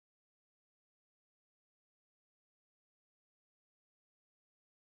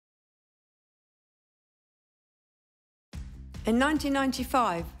In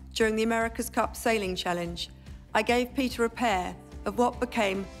 1995, during the America's Cup Sailing Challenge, I gave Peter a pair of what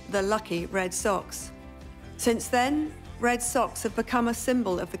became the lucky red socks. Since then, red socks have become a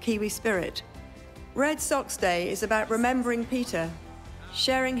symbol of the Kiwi spirit. Red Socks Day is about remembering Peter,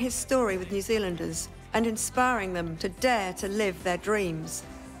 sharing his story with New Zealanders, and inspiring them to dare to live their dreams.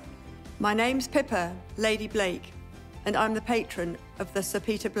 My name's Pippa Lady Blake, and I'm the patron of the Sir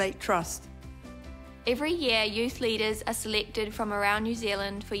Peter Blake Trust. Every year, youth leaders are selected from around New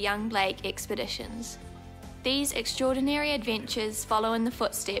Zealand for Young Blake expeditions. These extraordinary adventures follow in the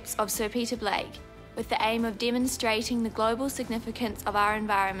footsteps of Sir Peter Blake, with the aim of demonstrating the global significance of our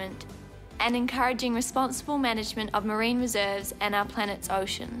environment and encouraging responsible management of marine reserves and our planet's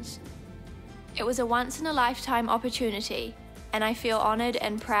oceans. It was a once-in-a-lifetime opportunity, and I feel honoured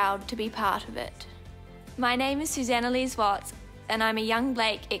and proud to be part of it. My name is Susanna Lees Watts, and I'm a Young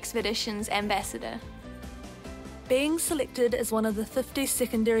Blake Expeditions Ambassador. Being selected as one of the 50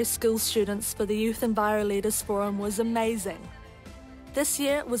 secondary school students for the Youth Enviro Leaders Forum was amazing. This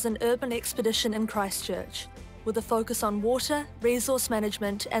year was an urban expedition in Christchurch, with a focus on water, resource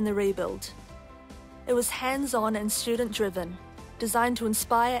management and the rebuild. It was hands-on and student-driven, designed to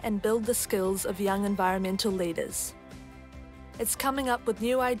inspire and build the skills of young environmental leaders. It's coming up with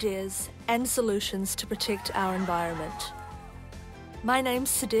new ideas and solutions to protect our environment. My name's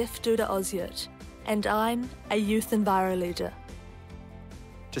Sedef Duda Ozyurt, and I'm a Youth Enviro Leader.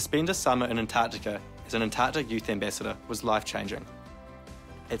 To spend a summer in Antarctica as an Antarctic Youth Ambassador was life-changing.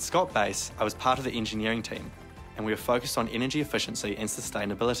 At Scott Base, I was part of the engineering team, and we were focused on energy efficiency and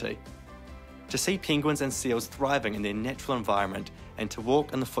sustainability. To see penguins and seals thriving in their natural environment and to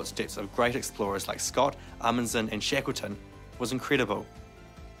walk in the footsteps of great explorers like Scott, Amundsen and Shackleton was incredible.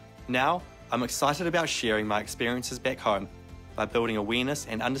 Now, I'm excited about sharing my experiences back home by building awareness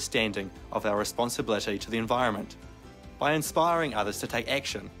and understanding of our responsibility to the environment. By inspiring others to take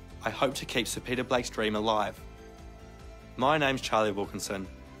action, I hope to keep Sir Peter Blake's dream alive. My name's Charlie Wilkinson,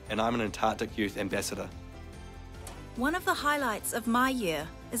 and I'm an Antarctic Youth Ambassador. One of the highlights of my year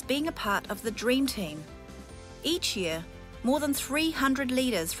is being a part of the Dream Team. Each year, more than 300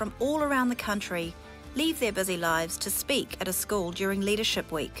 leaders from all around the country leave their busy lives to speak at a school during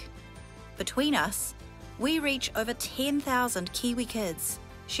Leadership Week. Between us, we reach over 10,000 Kiwi kids,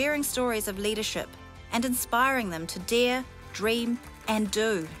 sharing stories of leadership and inspiring them to dare, dream and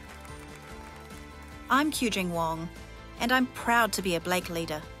do. I'm Kyujing Wong, and I'm proud to be a Blake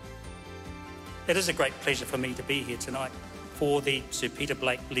leader. It is a great pleasure for me to be here tonight for the Sir Peter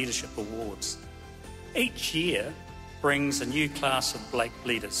Blake Leadership Awards. Each year brings a new class of Blake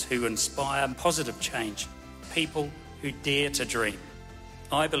leaders who inspire positive change, people who dare to dream.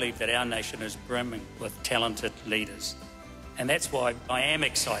 I believe that our nation is brimming with talented leaders, and that's why I am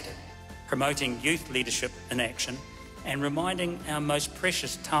excited, promoting youth leadership in action and reminding our most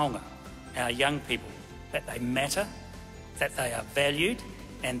precious taonga, our young people, that they matter, that they are valued,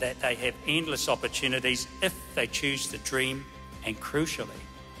 and that they have endless opportunities if they choose to dream and, crucially,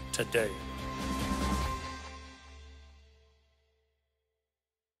 to do.